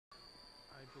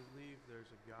believe there's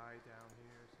a guy down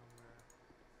here somewhere.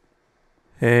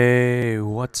 Hey,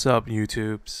 what's up,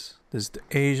 YouTubes? This is the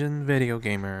Asian Video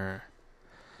Gamer.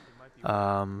 It might be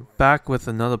right Back with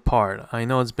another part. I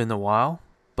know it's been a while,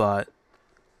 but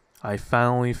I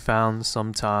finally found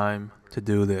some time to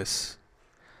do this.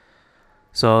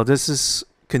 So this is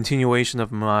continuation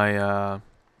of my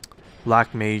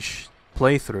Black Mage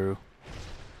playthrough,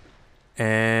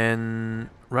 and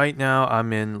right now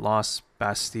I'm in Los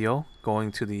Bastille,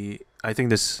 going to the. I think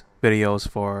this video is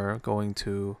for going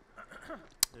to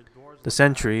the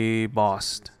Sentry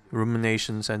boss,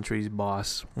 Rumination Sentry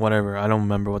boss, whatever. I don't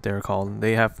remember what they were called.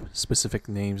 They have specific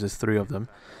names. There's three of them.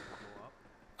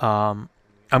 I'm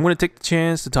gonna take the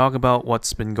chance to talk about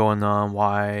what's been going on,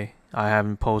 why I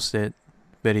haven't posted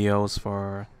videos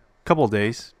for a couple of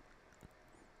days,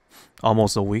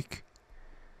 almost a week.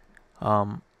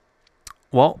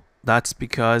 Well, that's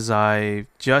because I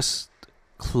just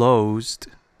closed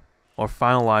or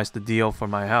finalized the deal for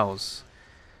my house,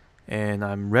 and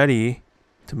I'm ready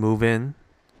to move in.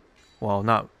 Well,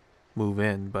 not move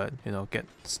in, but get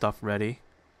stuff ready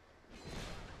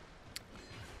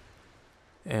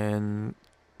and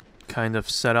kind of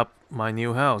set up my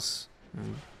new house.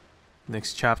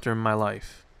 Next chapter in my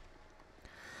life.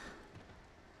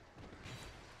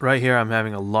 Right here, I'm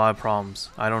having a lot of problems.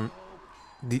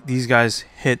 These guys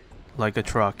hit like a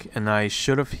truck, and I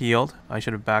should have healed. I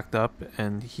should have backed up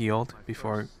and healed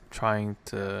before trying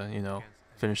to,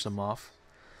 finish them off.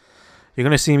 You're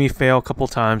gonna see me fail a couple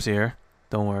times here.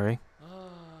 Don't worry.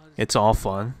 It's all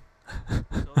fun.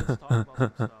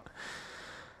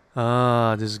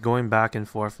 Just going back and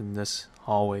forth in this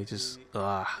hallway, just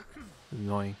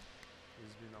annoying.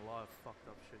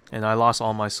 And I lost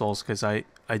all my souls because I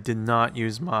did not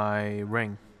use my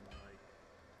ring.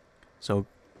 So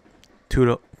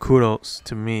kudos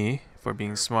to me for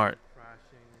being smart.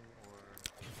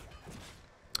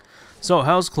 So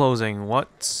how's closing?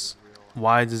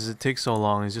 Why does it take so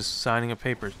long? Is just signing of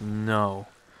papers? No.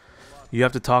 You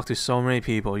have to talk to so many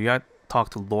people. You got to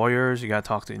talk to lawyers. You got to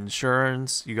talk to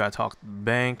insurance. You got to talk to the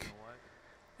bank.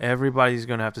 Everybody's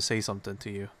going to have to say something to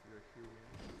you.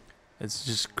 It's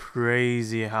just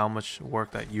crazy how much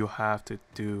work that you have to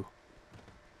do.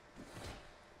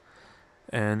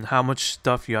 And how much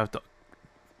stuff you have to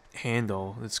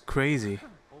handle. It's crazy.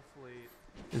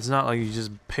 It's not like you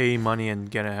just pay money and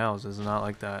get a house. It's not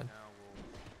like that.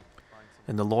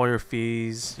 And the lawyer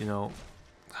fees,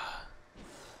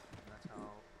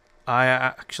 I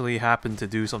actually happened to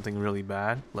do something really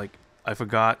bad. Like, I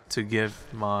forgot to give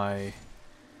my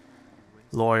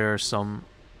lawyer some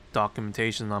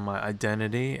documentation on my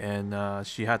identity, and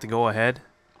she had to go ahead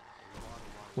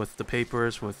with the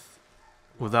papers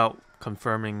without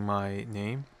confirming my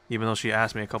name. Even though she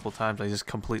asked me a couple times, I just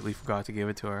completely forgot to give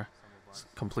it to her. It's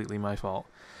completely my fault.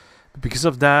 But because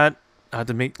of that, I had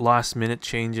to make last minute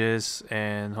changes,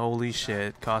 and holy shit,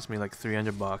 it cost me like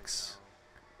 300 bucks.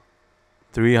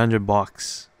 300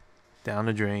 bucks down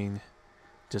the drain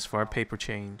just for a paper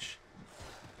change.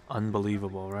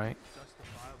 Unbelievable, right?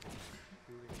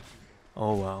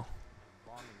 Oh well.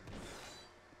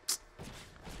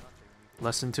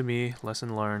 Lesson to me,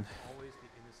 lesson learned.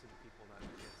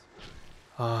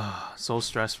 So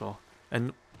stressful.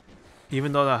 And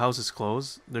even though the house is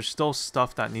closed, there's still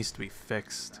stuff that needs to be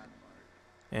fixed.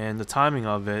 And the timing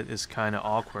of it is kind of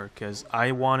awkward because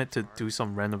I wanted to do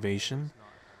some renovation.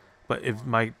 But if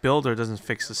my builder doesn't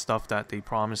fix the stuff that they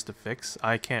promised to fix,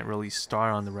 I can't really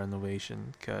start on the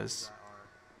renovation because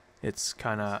it's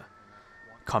kind of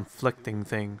conflicting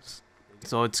things.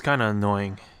 So it's kind of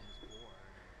annoying.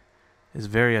 It's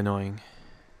very annoying.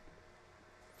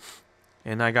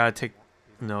 And I gotta take,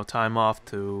 time off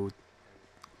to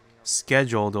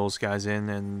schedule those guys in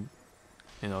and,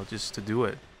 just to do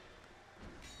it.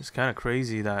 It's kind of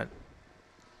crazy that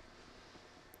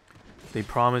they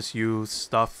promise you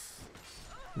stuff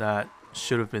that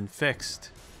should have been fixed.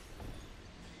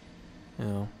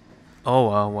 Oh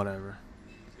well, whatever.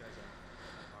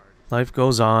 Life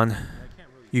goes on.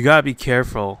 You gotta be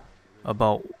careful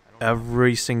about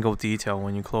every single detail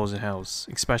when you close a house,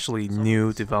 especially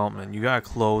new development. You gotta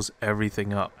close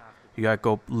everything up. You gotta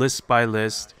go list by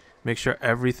list, make sure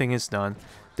everything is done.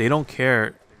 They don't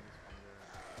care.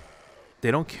 They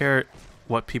don't care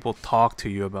what people talk to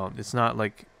you about. It's not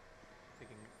like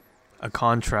a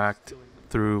contract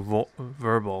through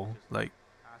verbal. Like,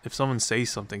 if someone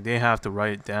says something, they have to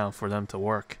write it down for them to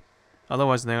work.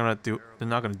 Otherwise, they're not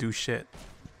gonna do shit.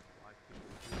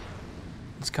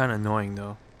 It's kind of annoying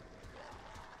though.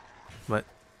 But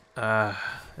at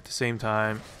the same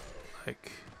time,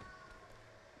 like,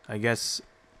 I guess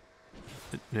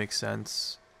it makes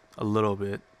sense a little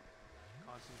bit.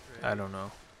 I don't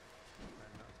know.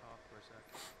 And not talk for a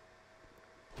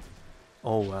sec.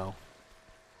 Oh well.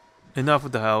 Enough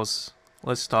with the house.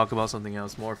 Let's talk about something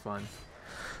else more fun.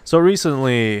 So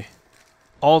recently,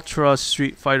 Ultra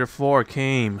Street Fighter 4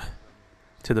 came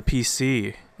to the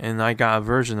PC, and I got a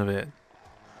version of it.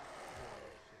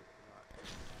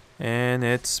 And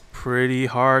it's pretty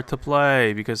hard to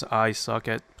play because I suck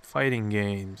at fighting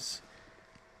games.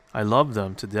 I love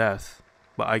them to death,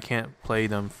 but I can't play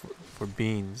them for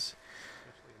beans.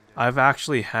 I've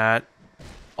actually had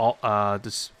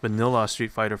this vanilla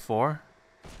Street Fighter 4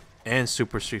 and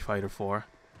Super Street Fighter 4.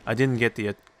 I didn't get the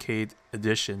arcade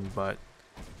edition, but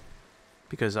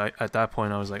because at that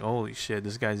point I was like, holy shit,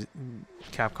 this guy's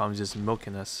Capcom's just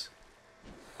milking us.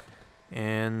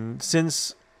 And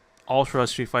since Ultra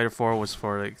Street Fighter 4 was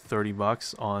for like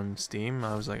 $30 on Steam,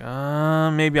 I was like,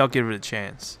 maybe I'll give it a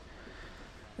chance.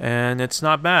 And it's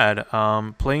not bad.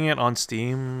 Playing it on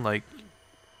Steam, like,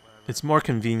 it's more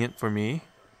convenient for me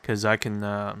because I can.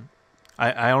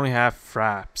 I only have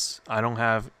fraps. I don't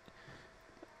have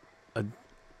a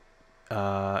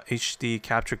HD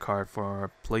capture card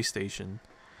for PlayStation.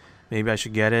 Maybe I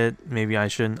should get it. Maybe I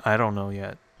shouldn't. I don't know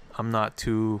yet. I'm not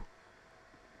too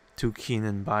keen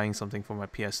in buying something for my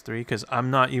PS3 because I'm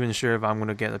not even sure if I'm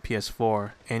gonna get a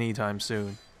PS4 anytime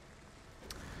soon.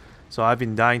 So I've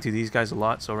been dying to these guys a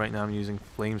lot. So right now I'm using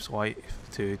Flame Swipe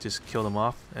to just kill them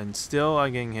off, and still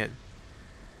I'm getting hit.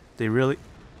 They really.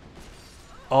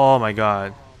 Oh my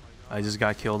god! I just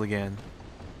got killed again.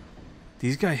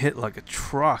 These guys hit like a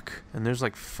truck, and there's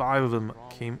like 5 of them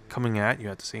coming at you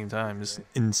at the same time. It's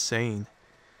insane.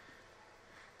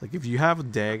 Like if you have a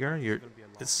dagger,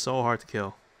 it's so hard to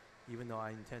kill. Even though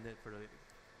I intended for it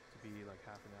to be like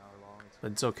half an hour long.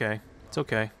 But it's okay. It's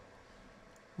okay.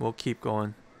 We'll keep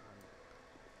going.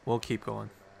 We'll keep going.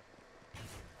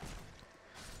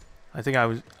 I think I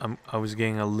was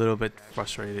getting a little bit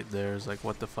frustrated there. It's like,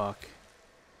 what the fuck?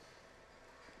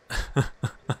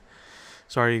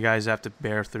 Sorry you guys have to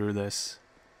bear through this.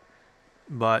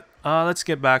 But let's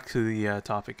get back to the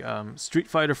topic. Street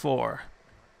Fighter 4.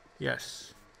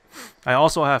 Yes. I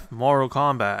also have Mortal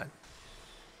Kombat,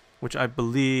 which I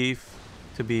believe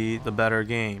to be the better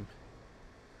game.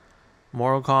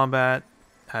 Mortal Kombat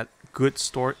had good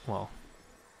story, well,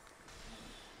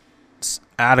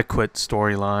 adequate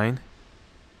storyline,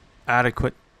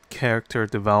 adequate character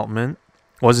development.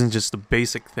 Wasn't just the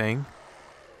basic thing.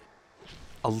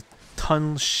 A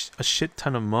shit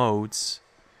ton of modes.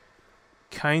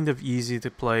 Kind of easy to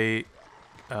play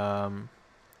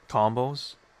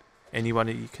combos.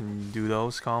 Anybody can do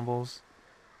those combos.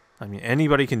 I mean,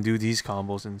 anybody can do these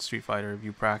combos in Street Fighter if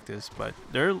you practice, but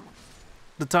the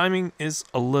timing is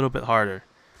a little bit harder,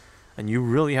 and you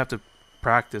really have to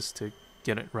practice to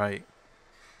get it right.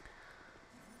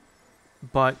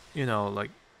 But you know,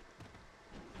 like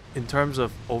in terms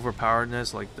of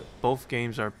overpoweredness, like both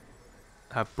games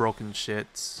have broken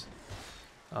shits.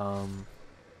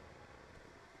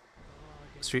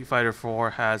 Street Fighter 4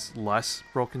 has less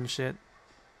broken shit,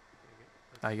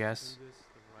 I guess.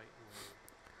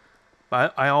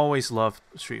 But I always loved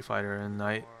Street Fighter, and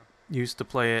I used to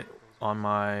play it on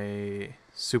my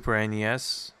Super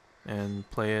NES and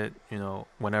play it, you know,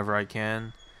 whenever I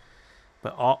can.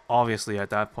 But obviously at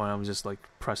that point I was just like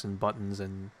pressing buttons,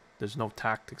 and there's no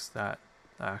tactics that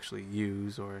I actually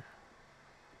use or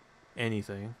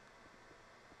anything.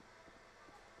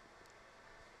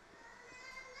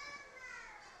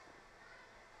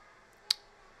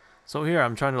 So here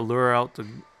I'm trying to lure out the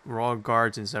raw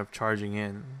guards instead of charging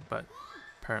in, but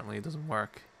apparently it doesn't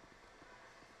work.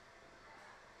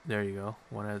 There you go.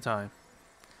 One at a time.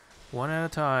 One at a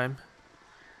time.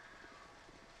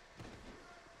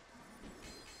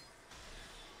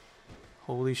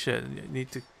 Holy shit. I need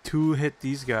to two-hit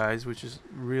these guys, which is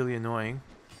really annoying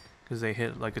because they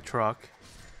hit like a truck.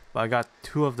 But I got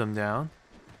 2 of them down.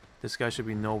 This guy should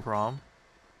be no problem.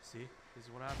 See? This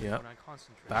is what happens Yep. when I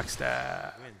concentrate.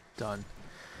 Backstab. Win. Done.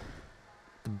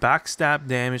 The backstab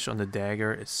damage on the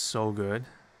dagger is so good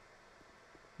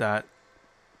that,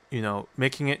 you know,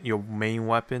 making it your main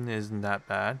weapon isn't that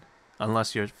bad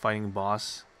unless you're fighting a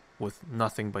boss with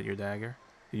nothing but your dagger.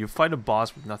 If you fight a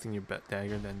boss with nothing your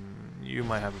dagger, then you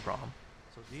might have a problem.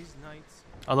 So these knights,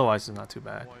 Otherwise, it's not too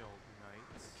bad. royal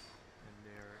knights, and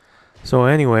they're So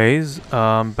anyways,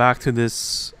 back to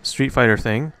this Street Fighter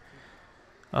thing.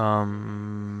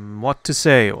 What to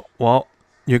say? Well,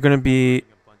 you're going to be a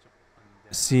bunch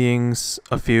of undead. seeing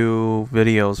a few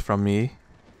videos from me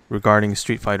regarding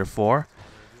Street Fighter 4.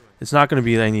 It's not going to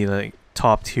be any like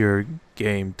top tier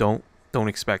game. Don't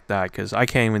expect that, because I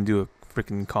can't even do a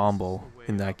freaking combo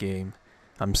in that game.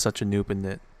 I'm such a noob in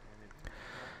it.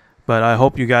 But I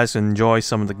hope you guys enjoy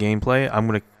some of the gameplay. I'm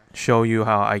going to show you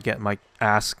how I get my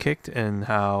ass kicked and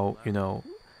how, you know,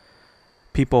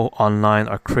 people online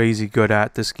are crazy good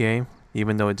at this game,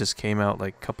 even though it just came out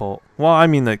like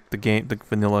the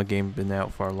vanilla game been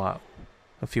out for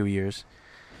a few years.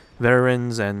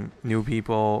 Veterans and new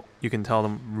people, you can tell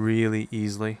them really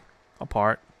easily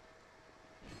apart.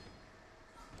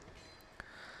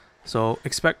 So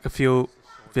expect a few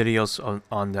videos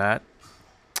on that.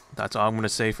 That's all I'm going to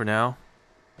say for now.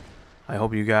 I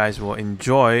hope you guys will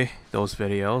enjoy those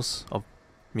videos of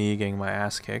me getting my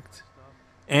ass kicked.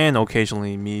 And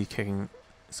occasionally me kicking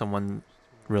someone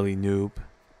really noob.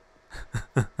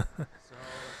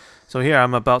 So here,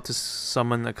 I'm about to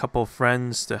summon a couple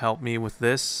friends to help me with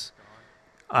this.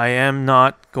 I am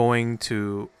not going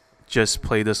to just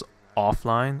play this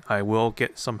offline. I will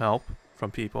get some help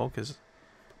from people because,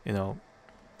 you know,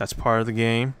 that's part of the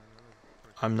game.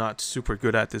 I'm not super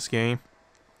good at this game.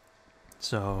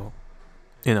 So,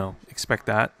 you know, expect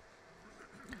that.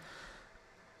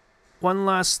 One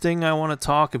last thing I want to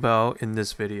talk about in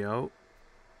this video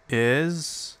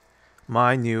is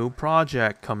my new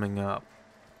project coming up.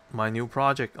 My new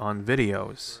project on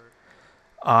videos.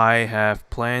 I have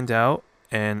planned out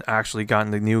and actually gotten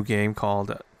the new game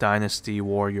called Dynasty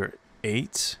Warrior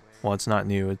 8. Well, it's not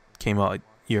new. It came out a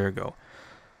year ago.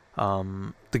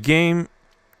 The game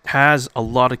has a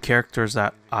lot of characters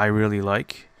that I really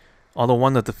like. Although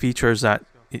one of the features that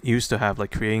it used to have,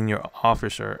 like creating your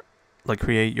officer, like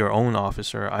create your own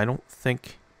officer, I don't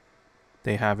think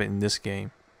they have it in this game.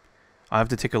 I have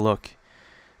to take a look.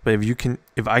 But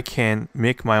if I can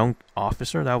make my own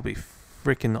officer, that would be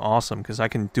freaking awesome, because I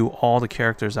can do all the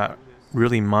characters that are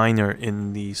really minor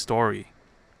in the story.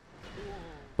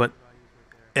 But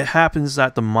it happens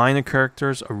that the minor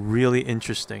characters are really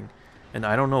interesting, and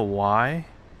I don't know why,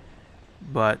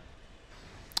 but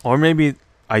or maybe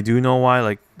I do know why.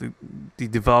 Like the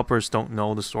developers don't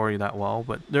know the story that well,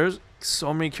 but there's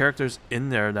so many characters in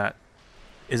there that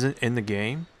isn't in the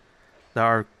game that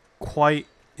are quite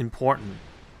important.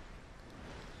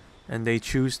 And they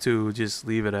choose to just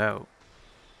leave it out,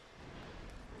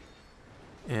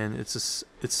 and it's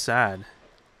sad.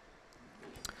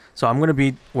 So I'm gonna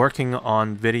be working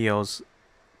on videos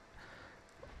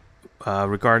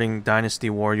regarding Dynasty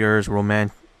Warriors,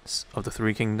 Romance of the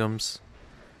Three Kingdoms,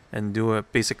 and do a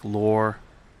basic lore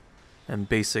and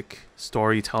basic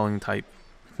storytelling type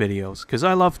videos, because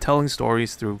I love telling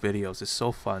stories through videos. It's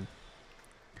so fun.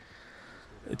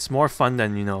 It's more fun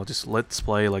than, you know, just let's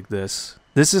play like this.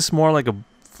 This is more like a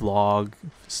vlog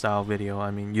style video.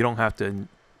 I mean, you don't have to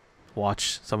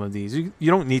watch some of these. You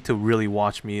don't need to really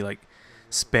watch me like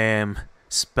spam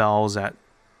spells at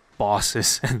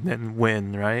bosses and then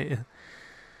win, right?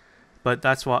 But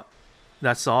that's all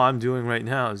I'm doing right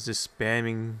now, is just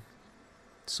spamming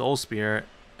Soul Spear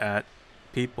at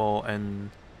people,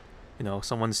 and you know,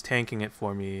 someone's tanking it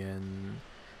for me, and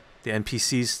the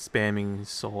NPCs spamming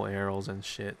soul arrows and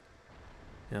shit.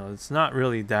 You know, it's not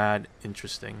really that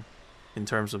interesting in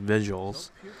terms of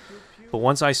visuals. But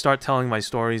once I start telling my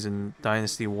stories in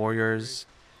Dynasty Warriors,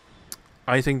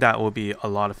 I think that will be a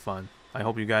lot of fun. I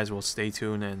hope you guys will stay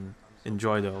tuned and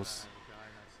enjoy those.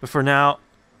 But for now,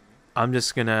 I'm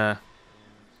just gonna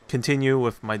continue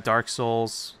with my Dark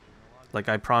Souls. Like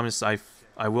I promised,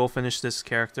 I will finish this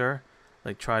character.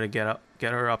 Like try to get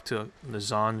her up to the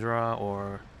Zandra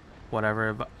or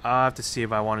whatever. But I'll have to see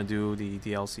if I want to do the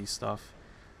DLC stuff.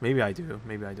 Maybe I do,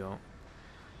 maybe I don't.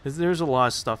 There's a lot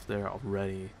of stuff there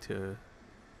already, to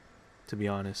be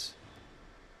honest.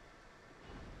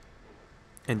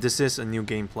 And this is a new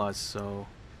game plus, so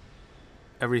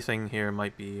everything here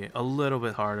might be a little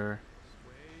bit harder.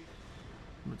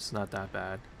 But it's not that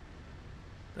bad.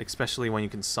 Especially when you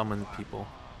can summon people.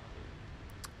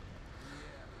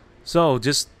 So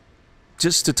just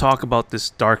to talk about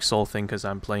this Dark Soul thing, because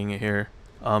I'm playing it here.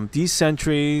 These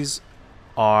sentries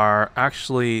are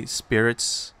actually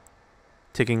spirits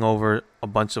taking over a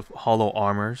bunch of hollow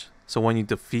armors. So when you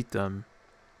defeat them,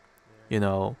 you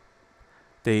know,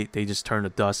 they just turn to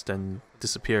dust and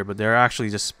disappear. But they're actually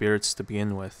just spirits to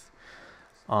begin with.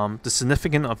 The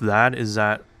significance of that is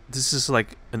that this is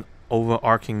like an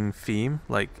overarching theme.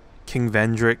 Like King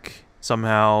Vendrick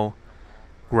somehow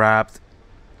grabbed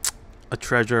a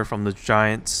treasure from the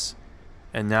giants,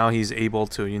 and now he's able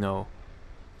to, you know,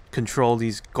 control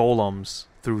these golems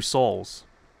through souls.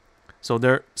 So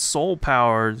they're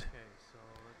soul-powered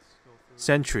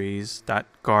sentries that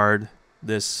guard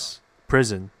this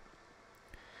prison.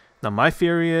 Now my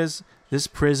theory is this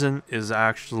prison is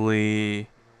actually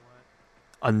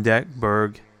Undead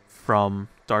Burg from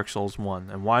Dark Souls 1.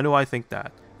 And why do I think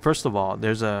that? First of all,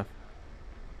 there's a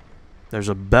There's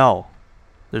a bell.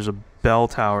 There's a bell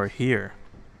tower here,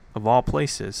 of all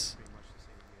places,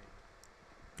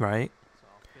 right?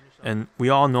 And we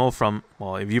all know from,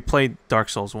 well, if you played Dark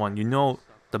Souls 1, you know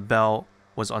the bell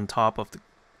was on top of the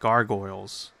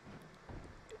gargoyles,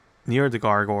 near the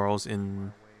gargoyles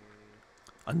in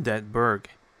Undead Burg.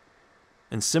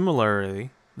 And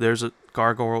similarly, there's a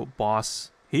gargoyle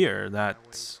boss here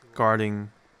that's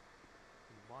guarding,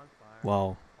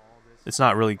 well, it's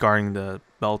not really guarding the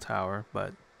bell tower,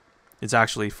 but it's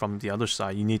actually from the other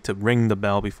side. You need to ring the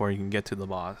bell before you can get to the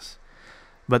boss.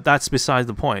 But that's besides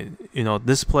the point. You know,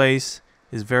 this place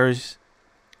is very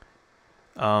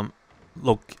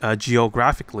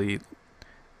geographically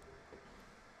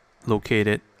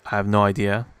located. I have no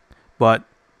idea. But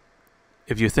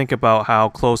if you think about how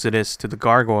close it is to the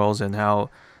gargoyles and how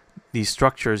these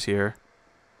structures here,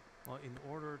 Well, in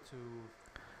order to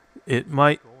it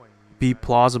might keep going, you be gotta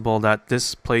plausible that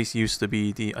this place used to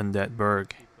be the Undead Burg.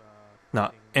 keep, Now,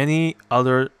 fighting, any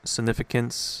other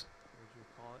significance what you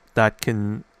call it? that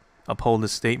can uphold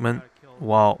this statement? You gotta kill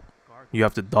Well, gargoyles. you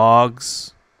have the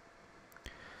dogs.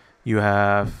 You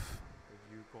have If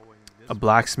you're going this a way,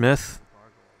 blacksmith. the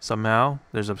gargoyles. Somehow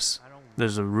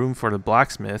there's a room for the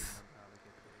blacksmith. How to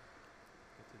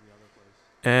get to the other place.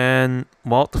 And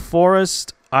well, the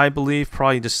forest, I believe,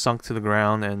 probably just sunk to the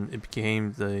ground and it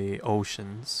became the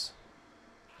oceans.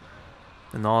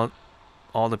 And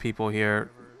all the people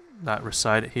here that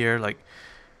reside here, like,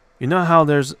 you know how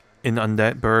there's in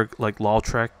Undead Burg, like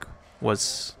Lautrec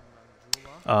was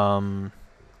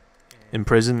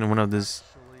imprisoned in one of this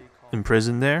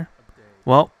imprisoned there.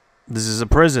 Well, this is a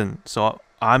prison, so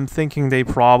I'm thinking they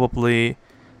probably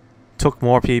took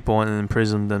more people and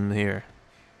imprisoned them here.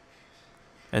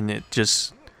 And it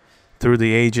just, through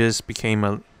the ages, became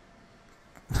a,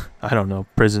 I don't know,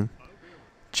 prison.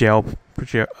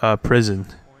 Prison.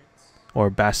 Or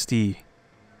Bastille.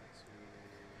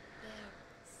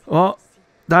 Well,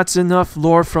 that's enough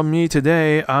lore from me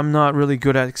today. I'm not really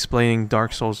good at explaining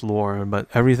Dark Souls lore, but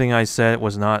everything I said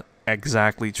was not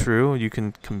exactly true. You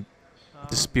can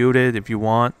dispute it if you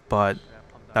want, but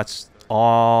that's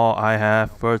all I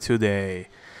have for today.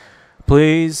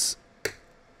 Please,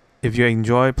 if you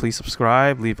enjoy, please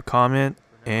subscribe, leave a comment,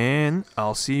 and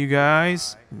I'll see you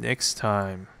guys next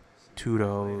time.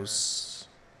 Toodles.